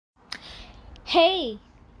Hey,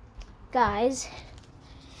 guys.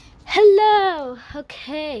 Hello.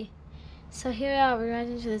 Okay. So here we are. We're right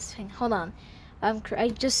into this thing. Hold on. I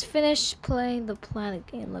just finished playing the Planet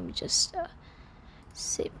game. Let me just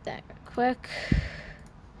save that real quick.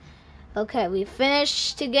 Okay, we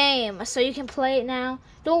finished the game, so you can play it now.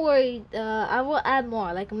 Don't worry. I will add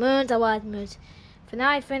more, like moons. I will add moons. For now,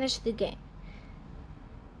 I finished the game.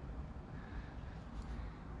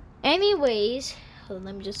 Anyways, hold on,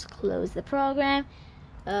 let me just close the program.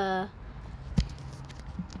 My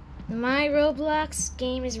Roblox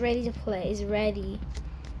game is ready to play. Is ready.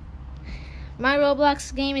 My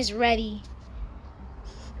Roblox game is ready.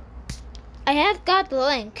 I have got the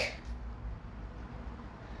link.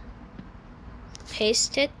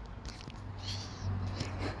 Paste it.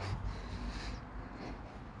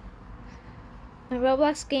 My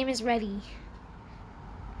Roblox game is ready.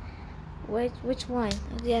 Which one?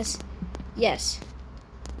 Yes.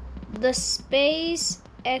 The space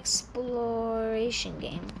exploration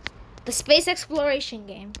game. The space exploration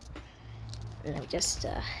game. Let me just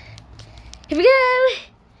here we go.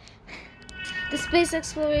 The space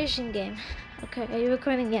exploration game. Okay, are you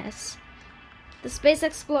recording? Yes. The space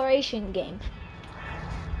exploration game.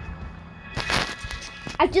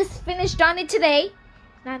 I just finished on it today.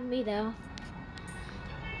 Not me though.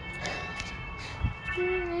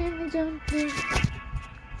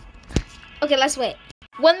 Okay, let's wait.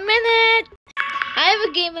 1 minute. I have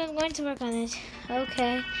a game and I'm going to work on it.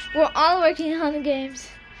 Okay. We're all working on the games.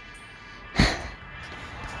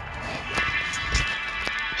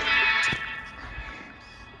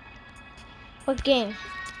 What game?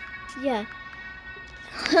 Yeah.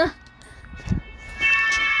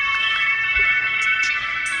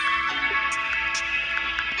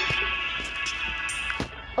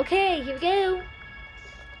 Okay, here we go.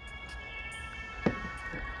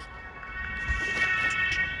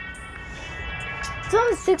 It's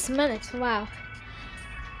only 6 minutes, wow.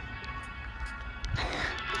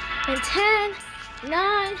 And 10,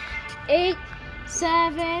 9, 8,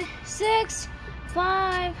 7, 6,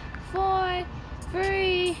 5, 4,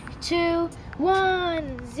 3, 2,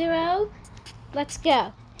 1, 0. Let's go.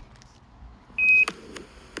 La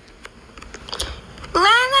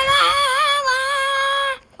la la la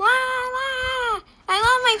la la. I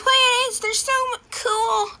love my planets. They're so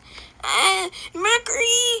cool.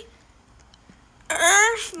 Mercury,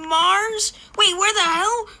 Earth, Mars. Wait, where the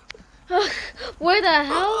hell? Where the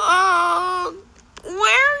hell?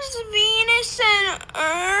 Where's Venus and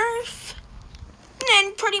Earth?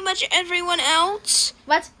 And pretty much everyone else.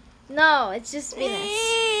 What? No, it's just Venus.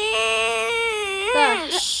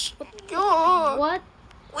 What?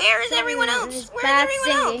 Where is everyone else? Where's everyone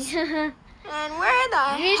else? And where the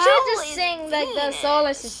hell You should just is sing like the Venus?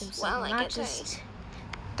 solar system song, Well, I not guess just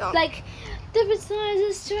don't. like different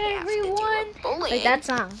sizes to have to do everyone. a bullying. Like that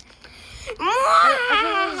song.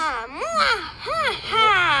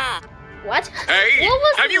 What? Hey, What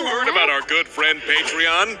was have you that? heard about our good friend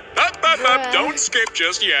Patreon? Bruh. Don't skip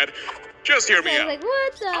just yet. Just hear me I was out. like,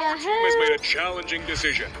 what the Our team has made hell? a challenging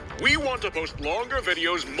decision. We want to post longer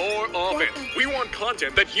videos more often. We want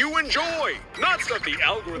content that you enjoy, not stuff the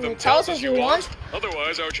algorithm Tell us tells us what you you want. want.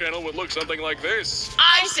 Otherwise, our channel would look something like this.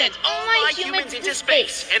 I sent all my humans into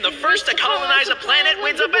space, and the first to colonize a planet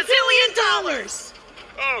wins $1 bazillion.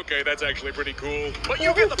 Okay, that's actually pretty cool. But Yeah,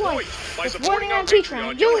 you get the good point. point. By It's supporting warning our on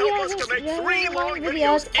Patreon. Patreon, You'll you'll hear help us to us make really 3 long long videos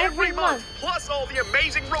videos every every month. month, plus all the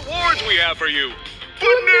amazing rewards we have for you. The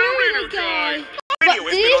The Narrator Narrator Guy. Guy. Video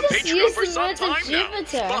But has been they on just Patreon used for the some words of time now.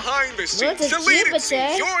 Jupiter. Behind the Words scenes, of deleted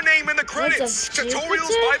scenes, Jupiter. your name in the credits, Words of tutorials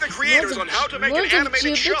Jupiter. by the creators Words of on how to make Words an of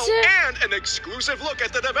animated show, Jupiter. and an exclusive look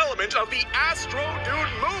at the development of the Astro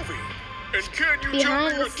Dude movie. And can you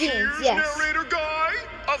Behind tell the me scenes, your cheers, yes. Narrator Guy?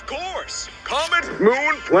 Of course. Comet,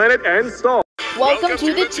 Moon, Planet, and Star. Welcome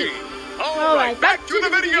to the team. All right, back to the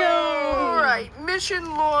video. Alright, mission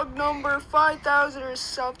log number 5,000 or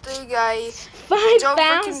something. I don't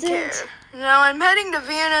freaking care. 5,000. Now I'm heading to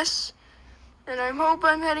Venus, and I hope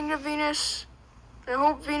I'm heading to Venus. I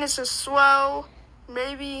hope Venus is swell.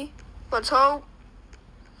 Maybe. Let's hope.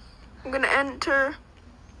 I'm gonna enter.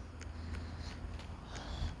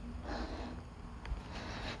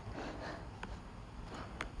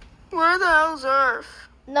 Where the hell's Earth?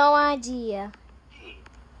 No idea.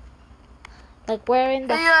 Like where in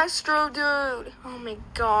the Hey, Astro Dude. Oh my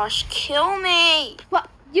gosh, kill me. what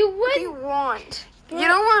you What do you would want? You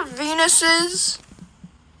know where Venus is?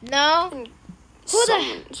 no? Who the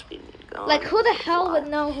Someone's been gone. like who the hell would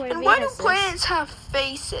know where And why do Venus is? planets have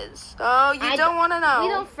faces? Oh, you I don't want to know. We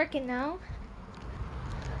don't freaking know.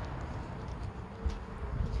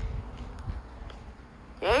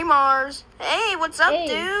 Hey, Mars. Hey, what's up, Hey.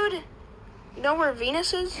 dude? You know where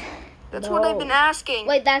Venus is? That's what I've been asking.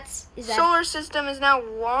 Wait, is that? Solar system is now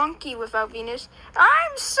wonky without Venus.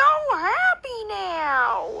 I'm so happy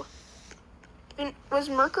now. Was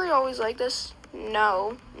Mercury always like this?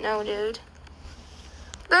 No, dude.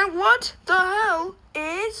 Then what the hell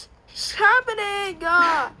is happening?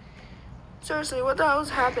 Seriously, what the hell is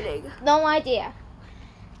happening? No idea.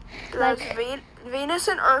 Venus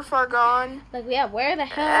and Earth are gone. Like, yeah, where the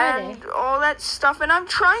hell are they? And all that stuff. And I'm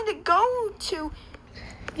trying to go to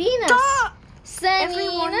Venus.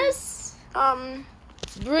 Everyone- Venus.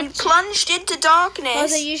 We plunged into darkness. Oh,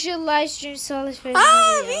 so you should live stream Solar's face.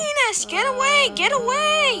 Venus, get away, get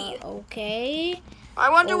away. Okay. I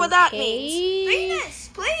wonder what that Okay. means. Venus,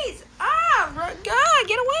 please.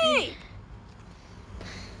 Get away.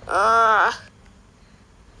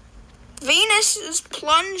 Venus has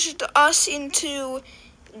plunged us into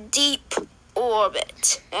deep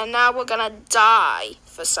orbit. And now we're gonna die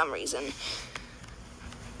for some reason.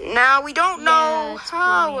 Now we don't know it's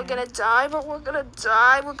how we're brilliant. gonna die, but we're gonna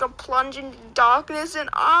die. We're gonna plunge into darkness and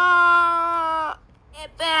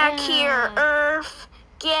get back here, Earth.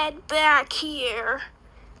 Get back here.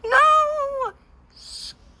 No.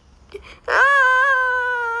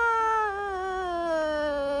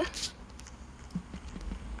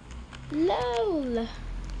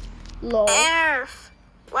 Lol. Earth,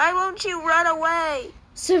 why won't you run away?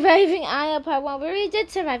 Surviving Isle Part 1. We already did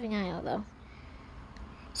Surviving Isle, though.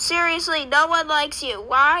 Seriously, no one likes you.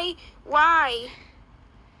 Why?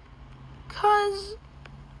 'Cause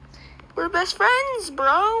we're best friends,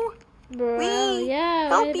 bro. Bro, We yeah.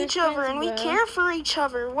 help we're each best other and friends, we bro. care for each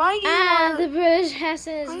other. Why you Ah, are... the British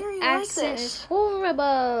accent Why are you like accent this? is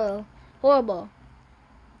horrible. Horrible.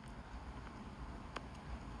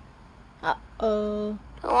 Uh-oh.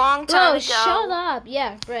 A long time Bro, ago, shut up.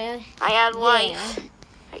 Yeah, bro. I had life.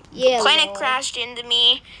 Yeah, The planet lol. crashed into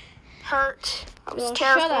me. Hurt. I was Bro,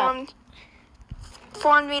 shut up. terraformed.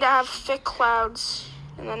 Formed me to have thick clouds.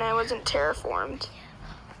 And then I wasn't terraformed.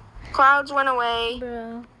 Clouds went away.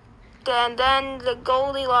 Bro. And then the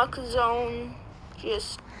Goldilocks zone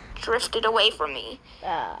just drifted away from me.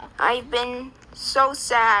 I've been so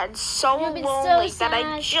sad, so You've been so lonely that I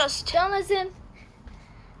sad. just... Don't listen.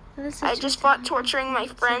 I just thought torturing my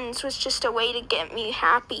friends was just a way to get me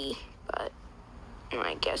happy, but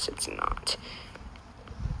I guess it's not.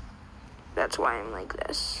 That's why I'm like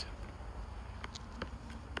this.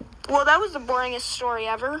 Well, that was the boringest story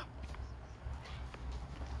ever.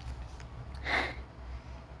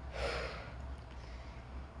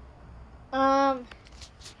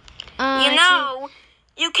 You know,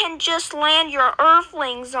 you can just land your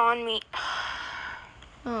Earthlings on me.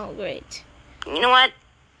 Oh, great. You know what?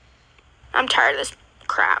 I'm tired of this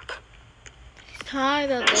crap.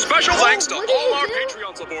 Tired of this. Special thanks to what did all you our do?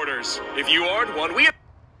 Patreon supporters. If you aren't one, we...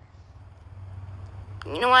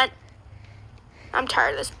 You know what? I'm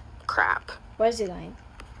tired of this crap. Where's he going?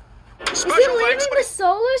 Is Special he thanks... leaving the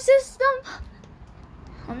solar system?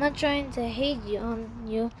 I'm not trying to hate you on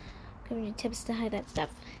you. Giving you tips to hide that stuff.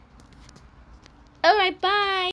 Alright, bye.